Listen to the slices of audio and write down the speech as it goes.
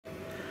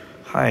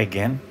Hi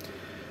again.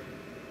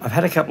 I've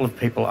had a couple of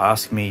people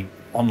ask me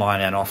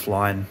online and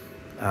offline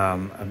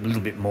a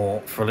little bit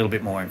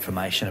more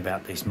information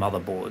about these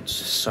motherboards.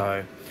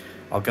 So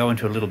I'll go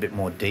into a little bit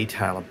more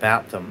detail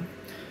about them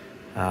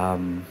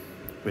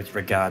with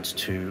regards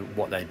to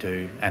what they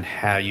do and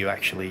how you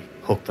actually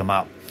hook them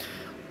up.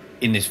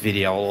 In this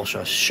video, I'll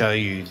also show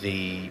you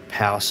the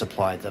power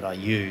supply that I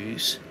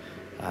use.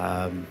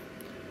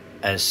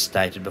 As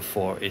stated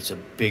before, it's a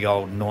big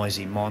old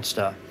noisy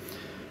monster,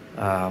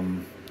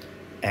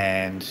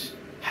 and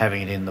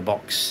having it in the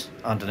box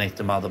underneath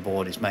the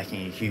motherboard is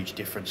making a huge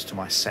difference to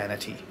my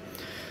sanity.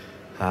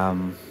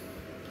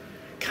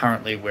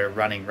 Currently we're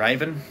running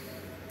Raven,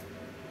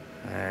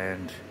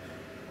 and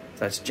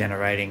that's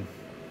generating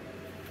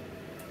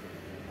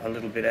a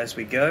little bit as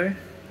we go,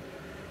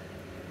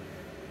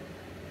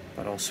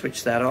 but I'll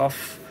switch that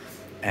off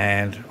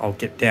and I'll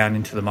get down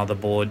into the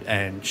motherboard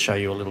and show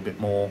you a little bit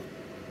more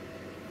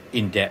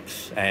in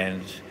depth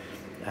and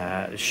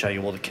show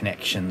you all the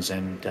connections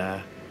and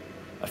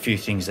a few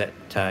things that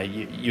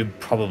you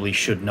probably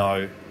should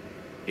know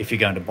if you're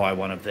going to buy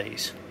one of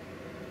these.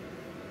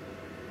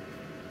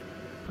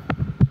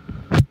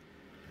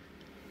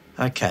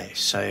 Okay,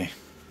 so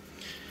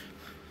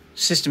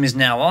system is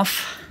now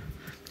off.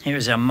 Here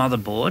is our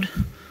motherboard.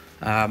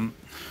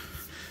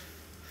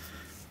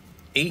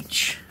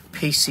 Each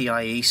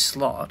PCIe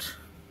slot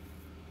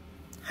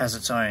has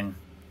its own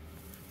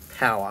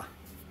power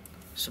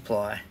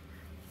supply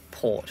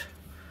port,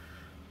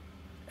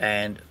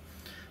 and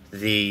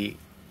the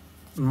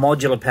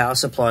modular power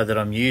supply that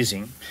I'm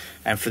using,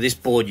 and for this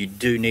board you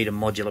do need a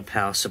modular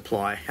power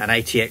supply. An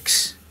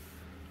ATX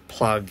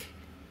plug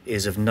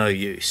is of no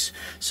use,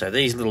 so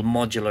these little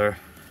modular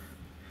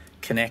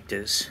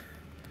connectors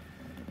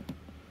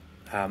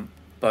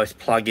both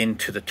plug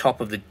into the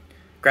top of the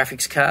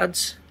graphics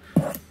cards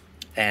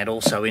and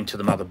also into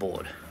the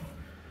motherboard.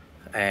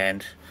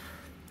 And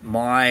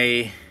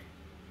my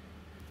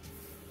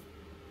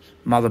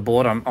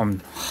motherboard,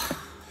 I'm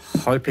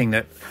hoping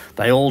that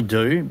they all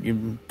do.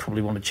 You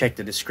probably want to check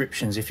the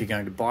descriptions if you're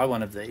going to buy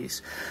one of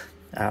these.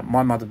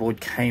 My motherboard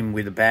came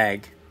with a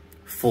bag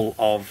full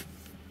of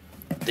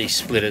these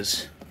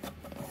splitters.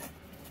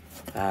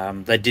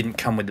 They didn't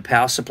come with the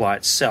power supply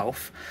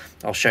itself.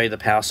 I'll show you the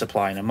power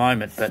supply in a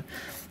moment, but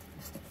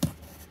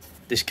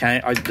this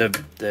came,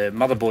 the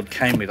motherboard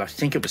came with, I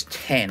think it was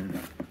 10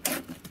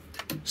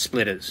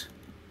 splitters,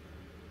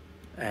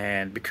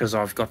 and because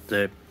I've got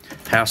the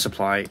power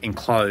supply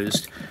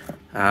enclosed,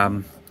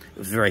 it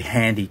was very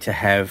handy to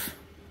have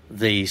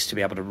these to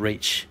be able to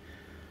reach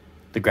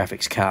the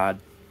graphics card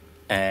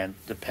and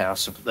the power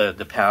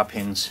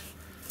pins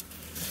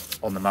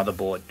on the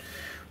motherboard.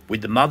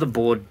 With the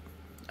motherboard,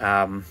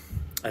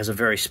 as a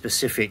very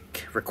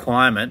specific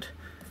requirement,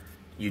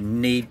 you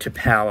need to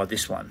power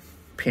this one,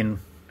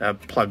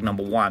 plug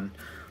number 1,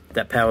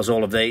 that powers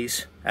all of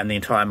these and the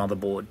entire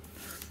motherboard.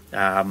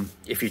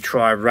 If you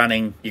try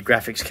running your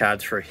graphics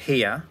card through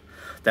here,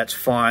 that's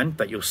fine,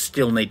 but you'll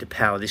still need to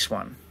power this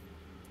one.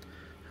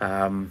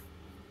 I'm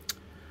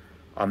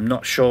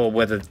not sure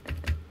whether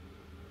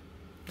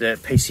the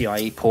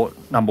PCIe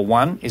port number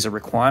 1 is a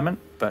requirement,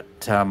 but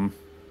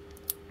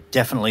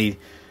definitely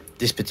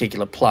this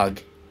particular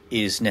plug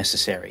is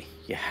necessary.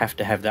 You have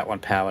to have that one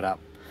powered up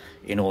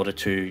in order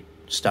to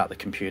start the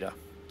computer.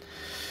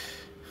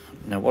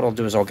 Now what I'll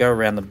do is I'll go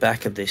around the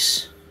back of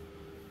this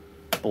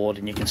board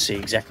and you can see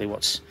exactly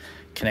what's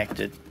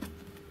connected,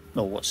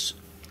 or what's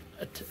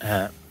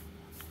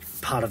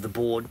part of the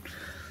board.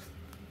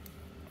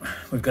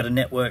 We've got a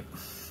network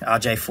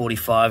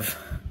RJ45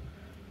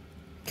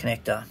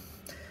 connector.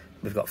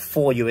 We've got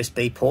 4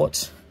 USB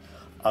ports.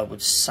 I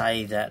would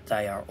say that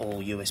they are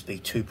all USB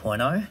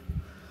 2.0.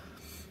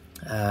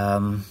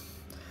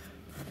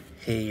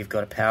 Here you've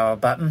got a power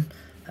button.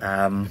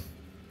 I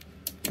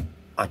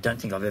don't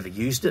think I've ever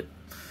used it.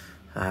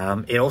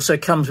 It also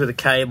comes with a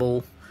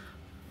cable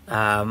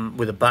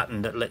with a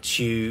button that lets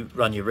you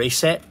run your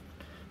reset.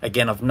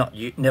 Again, I've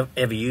never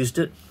ever used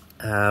it.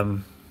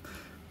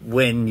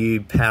 When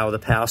you power the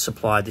power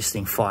supply, this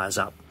thing fires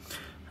up.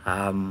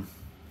 And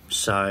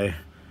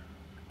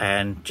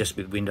just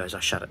with Windows, I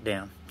shut it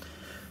down.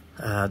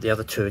 The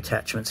other 2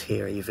 attachments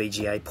here are your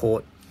VGA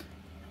port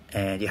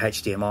and your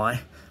HDMI.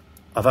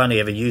 I've only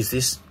ever used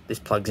this. This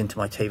plugs into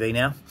my TV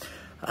now.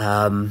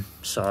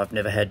 So I've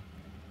never had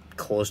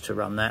cause to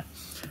run that.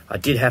 I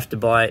did have to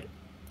buy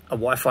a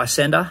Wi-Fi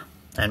sender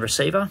and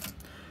receiver,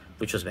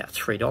 which was about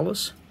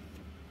 $3.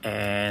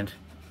 And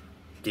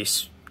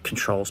this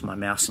controls my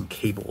mouse and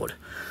keyboard.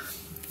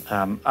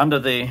 Under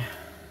the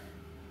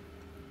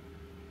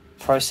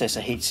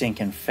processor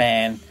heatsink and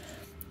fan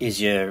is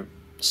your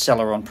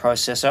Celeron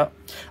processor.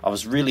 I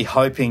was really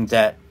hoping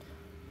that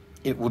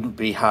it wouldn't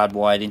be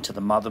hardwired into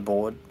the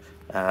motherboard,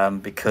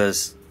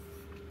 because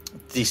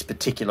this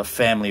particular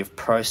family of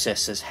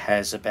processors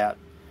has about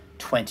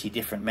 20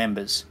 different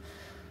members,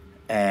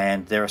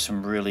 and there are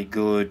some really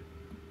good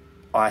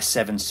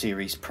i7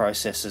 series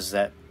processors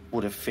that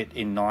would have fit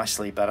in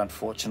nicely, but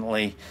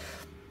unfortunately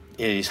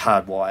it is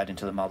hardwired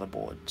into the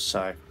motherboard.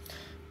 So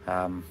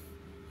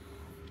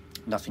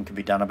nothing can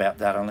be done about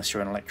that unless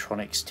you're an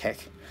electronics tech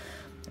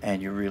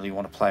and you really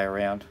want to play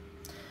around.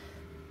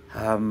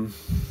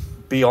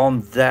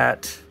 Beyond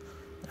that,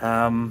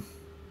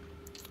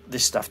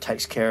 this stuff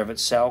takes care of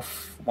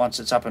itself. Once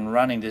it's up and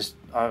running,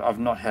 I've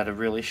not had a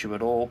real issue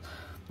at all.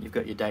 You've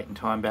got your date and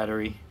time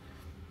battery,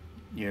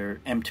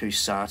 your M2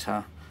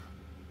 SATA,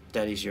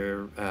 that is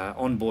your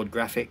onboard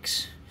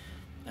graphics,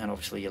 and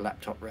obviously your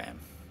laptop RAM.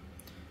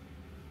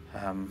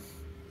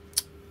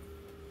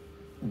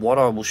 What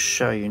I will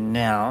show you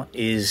now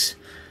is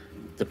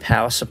the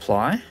power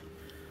supply.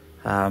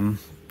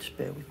 Just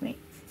bear with me.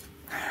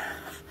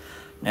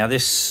 Now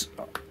this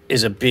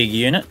is a big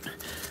unit,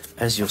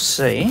 as you'll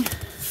see.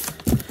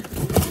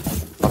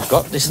 I've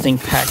got this thing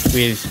packed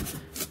with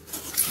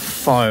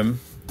foam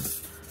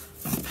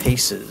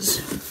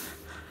pieces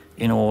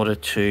in order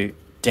to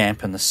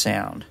dampen the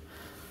sound.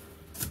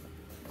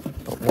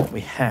 But what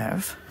we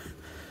have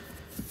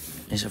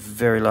is a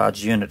very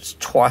large unit. It's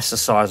twice the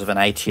size of an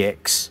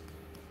ATX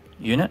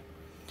unit.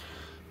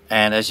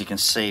 And as you can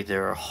see,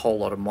 there are a whole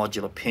lot of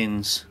modular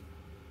pins,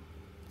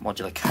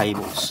 modular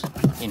cables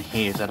in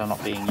here that are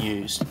not being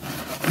used.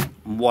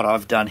 And what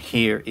I've done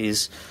here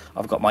is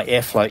I've got my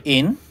airflow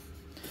in,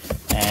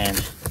 and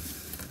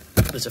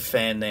there's a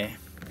fan there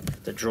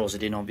that draws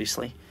it in,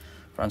 obviously,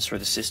 runs through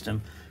the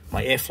system.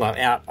 My airflow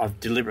out, I've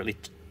deliberately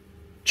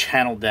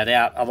channeled that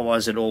out,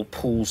 otherwise it all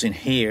pools in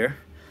here.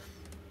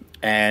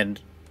 And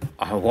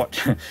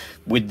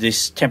with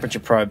this temperature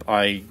probe,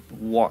 I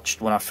watched,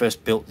 when I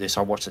first built this,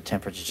 I watched the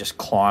temperature just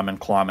climb and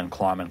climb and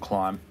climb and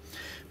climb,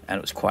 and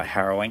it was quite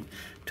harrowing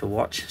to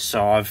watch.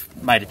 So I've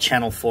made a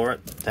channel for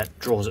it that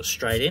draws it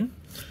straight in.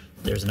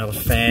 There's another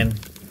fan.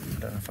 I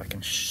don't know if I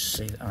can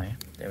see that. Oh yeah,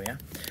 there we are.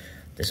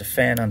 There's a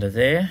fan under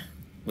there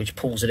which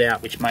pulls it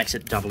out, which makes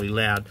it doubly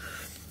loud.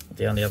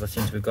 The only other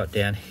things we've got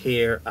down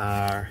here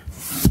are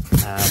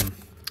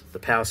the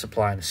power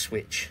supply and the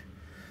switch.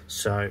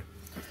 So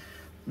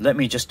let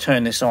me just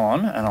turn this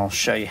on and I'll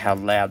show you how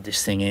loud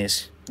this thing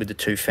is with the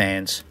two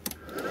fans.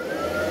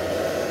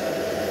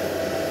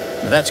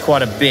 Now that's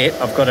quite a bit.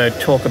 I've got to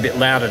talk a bit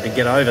louder to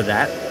get over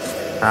that.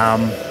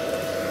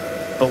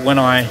 But when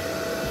I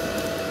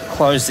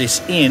close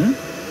this in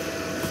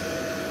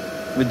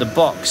with the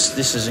box,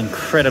 this is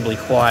incredibly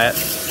quiet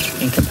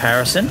in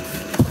comparison.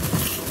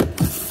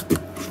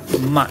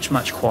 Much,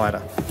 much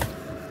quieter.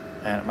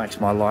 And it makes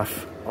my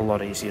life a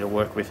lot easier to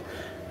work with.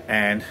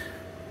 And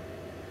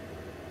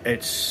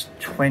it's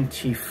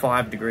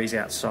 25 degrees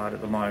outside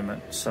at the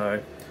moment,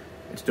 so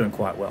it's doing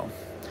quite well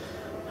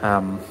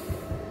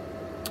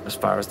as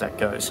far as that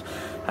goes.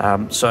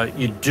 So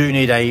you do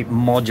need a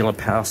modular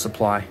power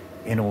supply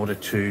in order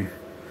to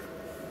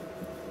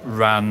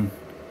run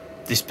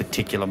this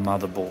particular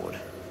motherboard.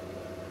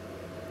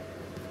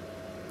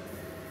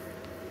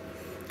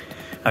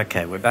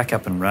 Okay, we're back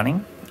up and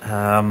running.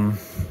 Back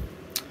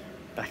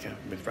up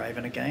with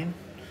Raven again.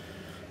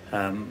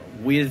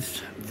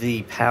 With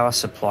the power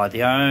supply,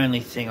 the only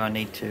thing I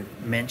need to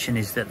mention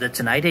is that that's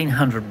an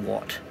 1800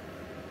 watt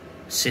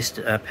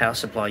power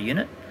supply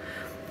unit.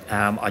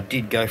 I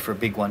did go for a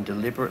big one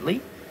deliberately,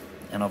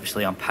 and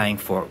obviously I'm paying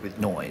for it with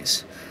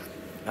noise.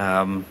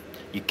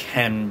 You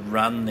can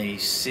run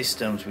these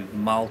systems with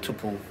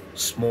multiple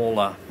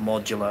smaller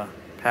modular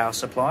power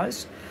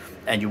supplies,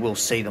 and you will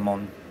see them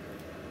on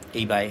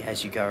eBay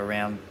as you go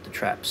around the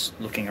traps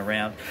looking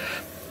around.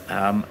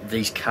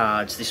 These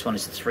cards, this one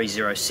is the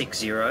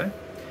 3060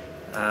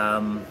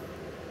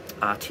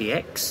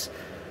 RTX.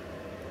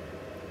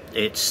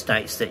 It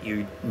states that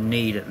you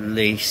need at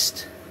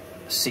least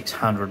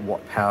 600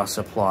 watt power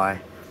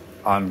supply.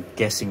 I'm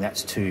guessing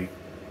that's to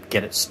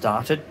get it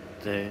started,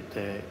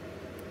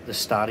 the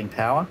starting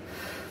power,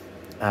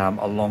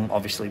 along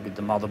obviously with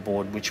the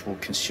motherboard, which will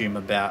consume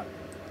about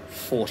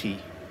 40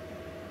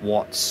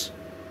 watts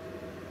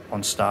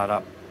on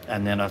startup,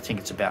 and then I think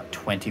it's about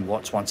 20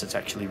 watts once it's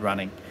actually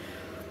running.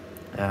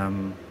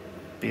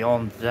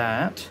 Beyond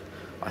that,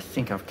 I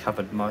think I've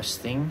covered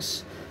most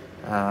things.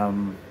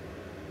 I'm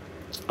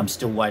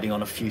still waiting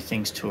on a few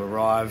things to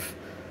arrive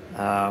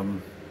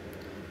from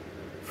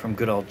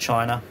good old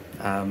China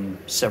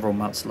several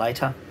months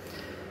later.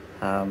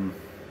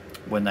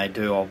 When they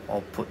do,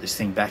 I'll put this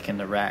thing back in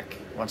the rack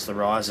once the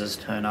risers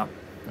turn up,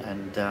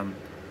 and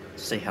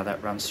see how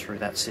that runs through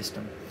that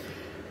system.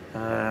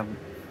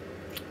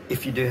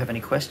 If you do have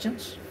any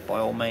questions, by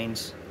all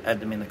means add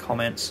them in the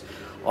comments.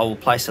 I will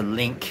place a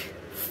link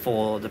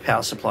for the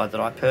power supply that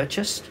I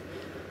purchased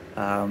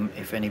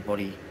if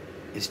anybody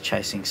is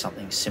chasing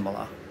something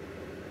similar.